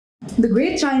The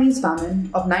Great Chinese Famine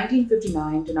of 1959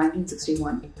 to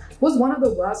 1961 was one of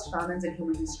the worst famines in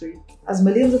human history, as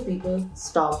millions of people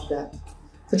starved to death.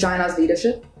 For China's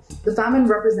leadership, the famine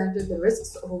represented the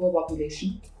risks of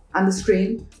overpopulation and the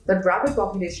strain that rapid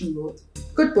population growth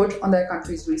could put on their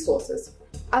country's resources.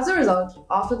 As a result,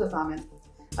 after the famine,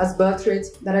 as birth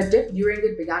rates that had dipped during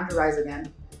it began to rise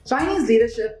again, Chinese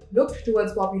leadership looked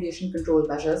towards population control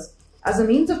measures as a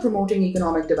means of promoting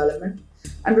economic development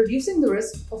and reducing the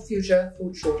risk of future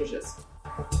food shortages.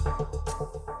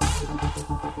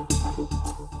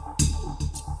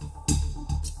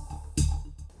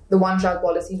 The one-child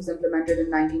policy was implemented in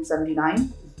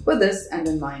 1979 with this end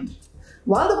in mind.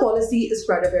 While the policy is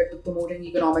credited with promoting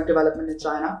economic development in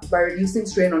China by reducing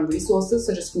strain on resources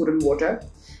such as food and water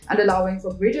and allowing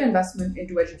for greater investment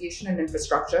into education and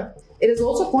infrastructure, it is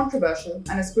also controversial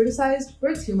and is criticized for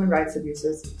its human rights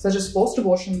abuses such as forced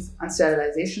abortions and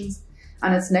sterilizations,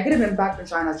 and its negative impact on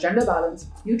China's gender balance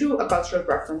due to a cultural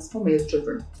preference for male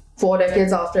children. 4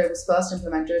 decades after it was first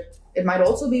implemented, it might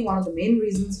also be one of the main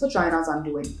reasons for China's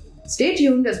undoing. Stay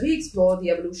tuned as we explore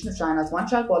the evolution of China's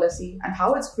one-child policy and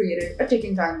how it's created a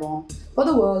ticking time bomb for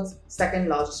the world's second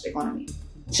largest economy.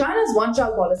 China's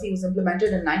one-child policy was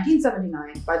implemented in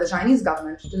 1979 by the Chinese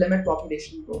government to limit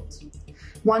population growth.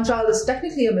 One child is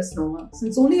technically a misnomer,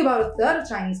 since only about a third of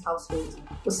Chinese households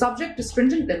were subject to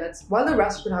stringent limits, while the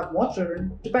rest could have more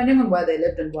children depending on where they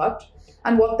lived and worked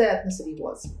and what their ethnicity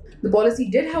was. The policy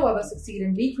did, however, succeed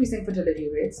in decreasing fertility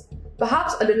rates,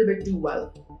 perhaps a little bit too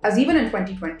well, as even in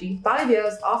 2020, 5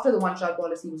 years after the one-child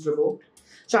policy was revoked,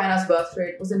 China's birth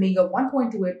rate was a meager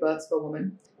 1.28 births per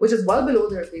woman, which is well below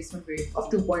the replacement rate of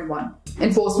 2.1.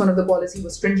 Enforcement of the policy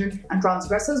was stringent and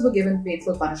transgressors were given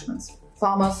painful punishments.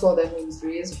 Farmers saw their homes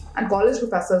razed and college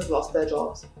professors lost their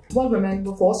jobs, while women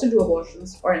were forced into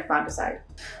abortions or infanticide.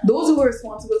 Those who were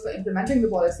responsible for implementing the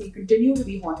policy continue to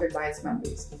be haunted by its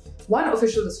memories. One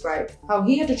official described how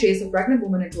he had to chase a pregnant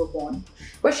woman into a pond,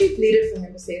 where she pleaded for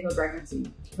him to save her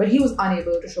pregnancy, but he was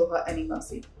unable to show her any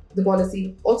mercy. The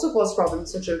policy also caused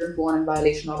problems for children born in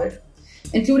violation of it,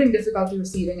 including difficulty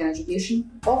receiving an education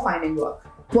or finding work.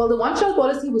 While the one-child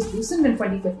policy was loosened in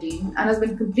 2015 and has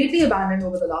been completely abandoned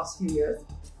over the last few years,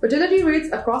 fertility rates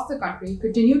across the country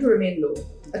continue to remain low,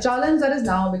 a challenge that is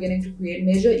now beginning to create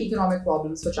major economic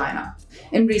problems for China.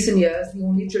 In recent years, the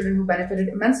only children who benefited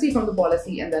immensely from the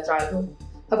policy in their childhood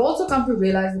have also come to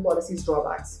realize the policy's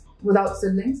drawbacks. Without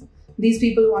siblings, these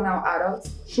people who are now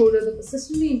adults shoulder the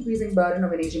persistently increasing burden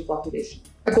of an aging population.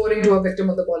 According to a victim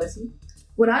of the policy,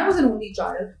 "When I was an only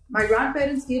child, my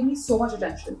grandparents gave me so much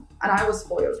attention and I was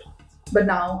spoiled. But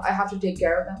now I have to take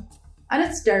care of them and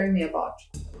it's tearing me apart."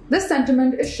 This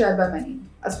sentiment is shared by many,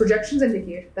 as projections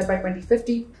indicate that by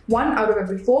 2050, 1 out of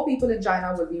every 4 people in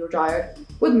China will be retired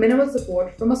with minimal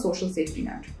support from a social safety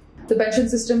net. The pension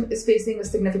system is facing a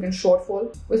significant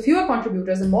shortfall, with fewer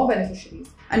contributors and more beneficiaries,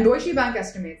 and Deutsche Bank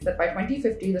estimates that by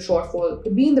 2050 the shortfall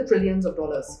could be in the trillions of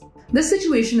dollars. This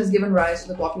situation has given rise to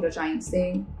the popular Chinese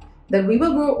saying that we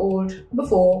will grow old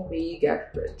before we get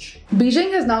rich.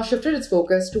 Beijing has now shifted its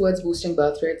focus towards boosting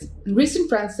birth rates, and recent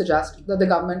trends suggest that the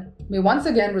government may once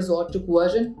again resort to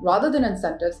coercion rather than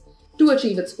incentives to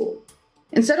achieve its goal.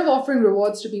 Instead of offering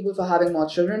rewards to people for having more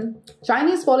children,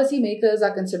 Chinese policymakers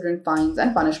are considering fines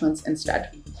and punishments instead.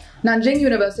 Nanjing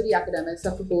University academics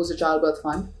have proposed a childbirth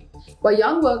fund, where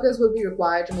young workers will be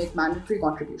required to make mandatory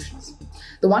contributions.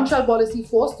 The one-child policy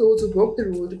forced those who broke the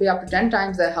rule to pay up to 10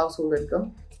 times their household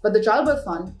income, but the childbirth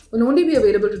fund will only be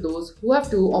available to those who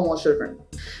have 2 or more children.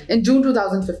 In June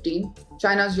 2015,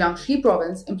 China's Jiangxi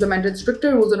province implemented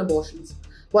stricter rules on abortions,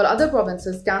 while other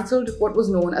provinces cancelled what was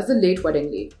known as the late wedding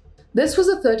leave. This was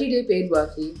a 30-day paid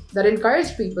work leave that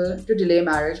encouraged people to delay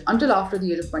marriage until after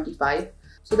the age of 25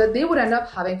 so that they would end up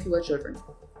having fewer children.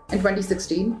 In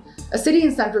 2016, a city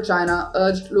in central China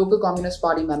urged local Communist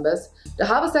Party members to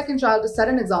have a second child to set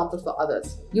an example for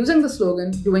others, using the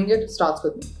slogan, "Doing it starts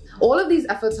with me." All of these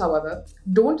efforts, however,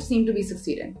 don't seem to be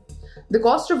succeeding. The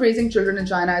cost of raising children in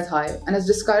China is high and has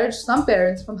discouraged some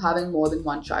parents from having more than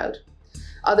one child.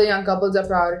 Other young couples are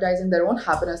prioritizing their own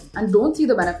happiness and don't see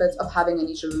the benefits of having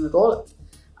any children at all.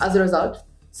 As a result,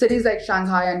 cities like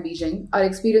Shanghai and Beijing are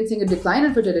experiencing a decline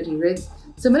in fertility rates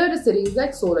similar to cities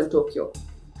like Seoul and Tokyo.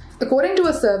 According to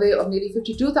a survey of nearly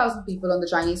 52,000 people on the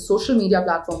Chinese social media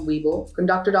platform Weibo,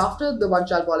 conducted after the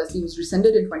one-child policy was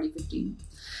rescinded in 2015,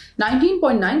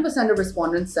 19.9% of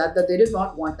respondents said that they did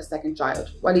not want a second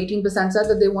child, while 18% said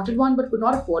that they wanted one but could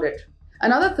not afford it.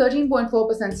 Another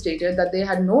 13.4% stated that they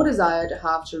had no desire to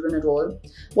have children at all,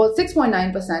 while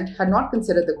 6.9% had not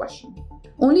considered the question.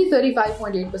 Only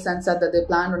 35.8% said that they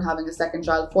planned on having a second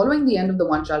child following the end of the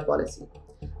one-child policy.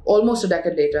 Almost a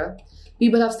decade later,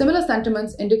 People have similar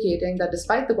sentiments indicating that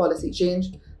despite the policy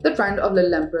change, the trend of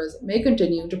little emperors may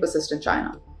continue to persist in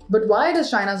China. But why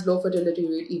does China's low fertility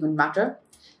rate even matter?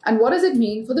 And what does it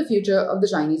mean for the future of the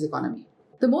Chinese economy?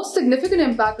 The most significant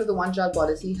impact of the one-child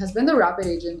policy has been the rapid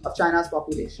aging of China's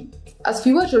population. As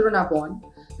fewer children are born,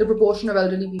 the proportion of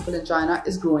elderly people in China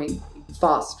is growing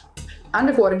fast. And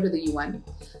according to the UN,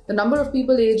 the number of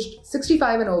people aged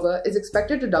 65 and over is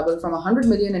expected to double from 100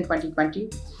 million in 2020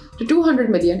 to 200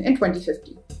 million in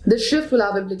 2050. This shift will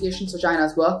have implications for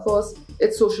China's workforce,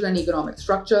 its social and economic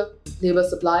structure, labor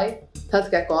supply,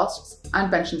 healthcare costs,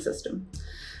 and pension system.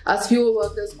 As fewer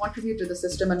workers contribute to the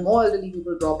system and more elderly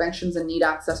people draw pensions and need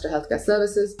access to healthcare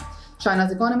services,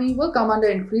 China's economy will come under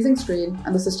increasing strain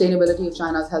and the sustainability of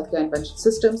China's healthcare and pension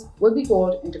systems will be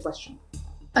called into question.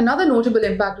 Another notable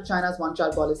impact of China's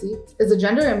one-child policy is the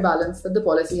gender imbalance that the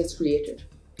policy has created.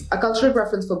 A cultural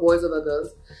preference for boys over girls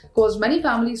caused many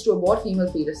families to abort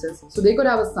female fetuses so they could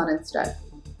have a son instead.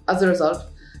 As a result,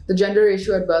 the gender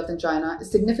ratio at birth in China is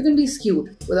significantly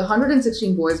skewed, with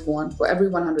 116 boys born for every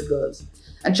 100 girls,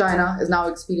 and China is now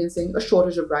experiencing a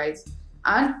shortage of brides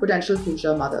and potential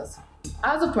future mothers.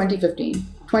 As of 2015,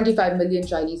 25 million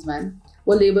Chinese men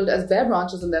were labeled as bare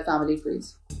branches in their family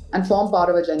trees and form part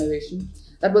of a generation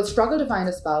that will struggle to find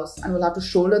a spouse and will have to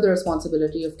shoulder the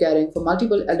responsibility of caring for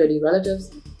multiple elderly relatives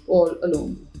all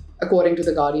alone. According to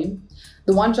The Guardian,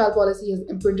 the one-child policy has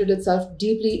imprinted itself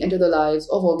deeply into the lives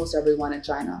of almost everyone in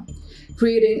China,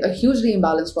 creating a hugely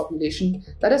imbalanced population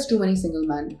that has too many single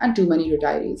men and too many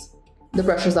retirees. The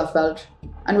pressures are felt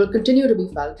and will continue to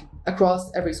be felt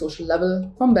across every social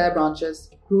level, from bare branches,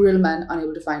 rural men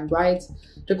unable to find brides,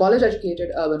 to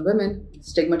college-educated urban women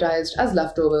stigmatized as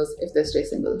leftovers if they stay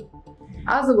single.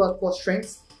 As the workforce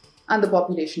shrinks and the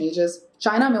population ages,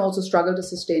 China may also struggle to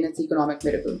sustain its economic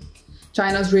miracle.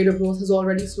 China's rate of growth has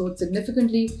already slowed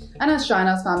significantly, and as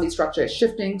China's family structure is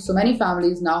shifting, so many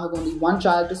families now have only one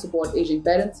child to support aging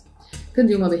parents.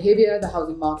 Consumer behavior, the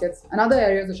housing markets, and other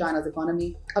areas of China's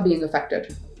economy are being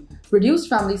affected. Reduced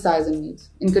family size and needs,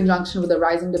 in conjunction with a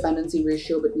rising dependency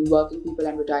ratio between working people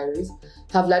and retirees,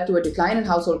 have led to a decline in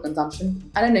household consumption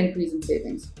and an increase in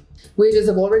savings. Wages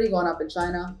have already gone up in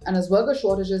China, and as worker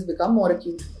shortages become more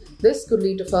acute, this could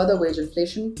lead to further wage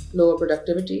inflation, lower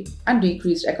productivity, and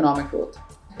decreased economic growth.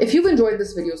 If you've enjoyed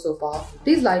this video so far,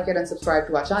 please like it and subscribe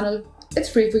to our channel. It's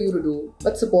free for you to do,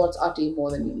 but supports our team more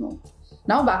than you know.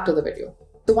 Now back to the video.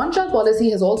 The one-child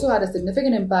policy has also had a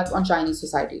significant impact on Chinese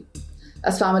society.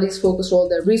 As families focused all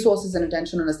their resources and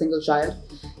attention on a single child,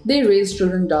 they raised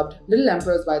children dubbed little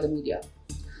emperors by the media.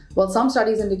 While some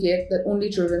studies indicate that only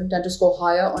children tend to score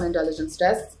higher on intelligence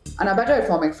tests and are better at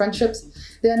forming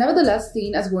friendships, they are nevertheless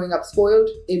seen as growing up spoiled,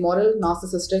 immoral,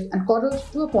 narcissistic, and coddled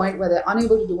to a point where they're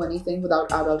unable to do anything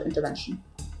without adult intervention.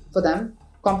 For them,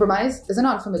 compromise is an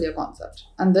unfamiliar concept,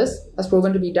 and this has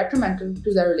proven to be detrimental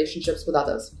to their relationships with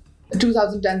others. A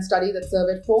 2010 study that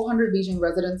surveyed 400 Beijing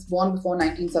residents born before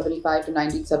 1975 to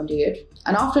 1978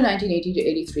 and after 1980 to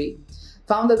 83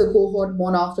 found that the cohort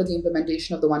born after the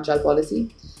implementation of the one-child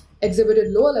policy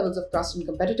exhibited lower levels of trust and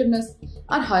competitiveness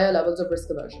and higher levels of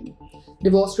risk aversion.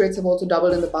 Divorce rates have also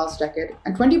doubled in the past decade,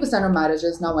 and 20% of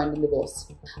marriages now end in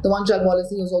divorce. The one-child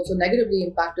policy has also negatively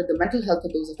impacted the mental health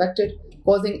of those affected,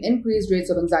 causing increased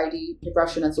rates of anxiety,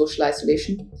 depression, and social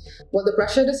isolation, while the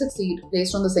pressure to succeed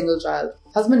placed on the single child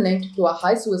has been linked to a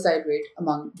high suicide rate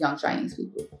among young Chinese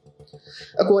people.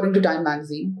 According to Time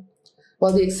magazine,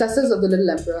 while the excesses of the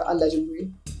little emperor are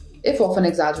legendary, if often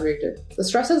exaggerated, the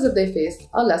stresses that they face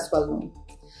are less well known.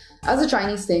 As the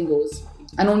Chinese saying goes,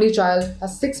 an only child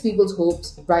has 6 people's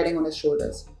hopes riding on his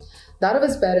shoulders, that of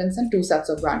his parents and 2 sets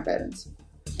of grandparents.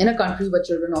 In a country where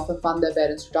children often fund their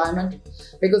parents' retirement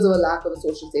because of a lack of a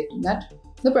social safety net,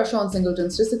 the pressure on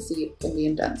singletons to succeed can be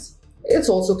intense. It's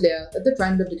also clear that the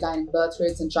trend of declining birth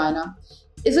rates in China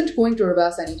isn't going to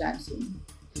reverse anytime soon.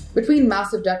 Between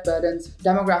massive debt burdens,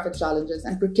 demographic challenges,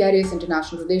 and precarious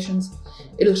international relations,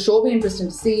 it'll sure be interesting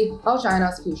to see how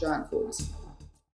China's future unfolds.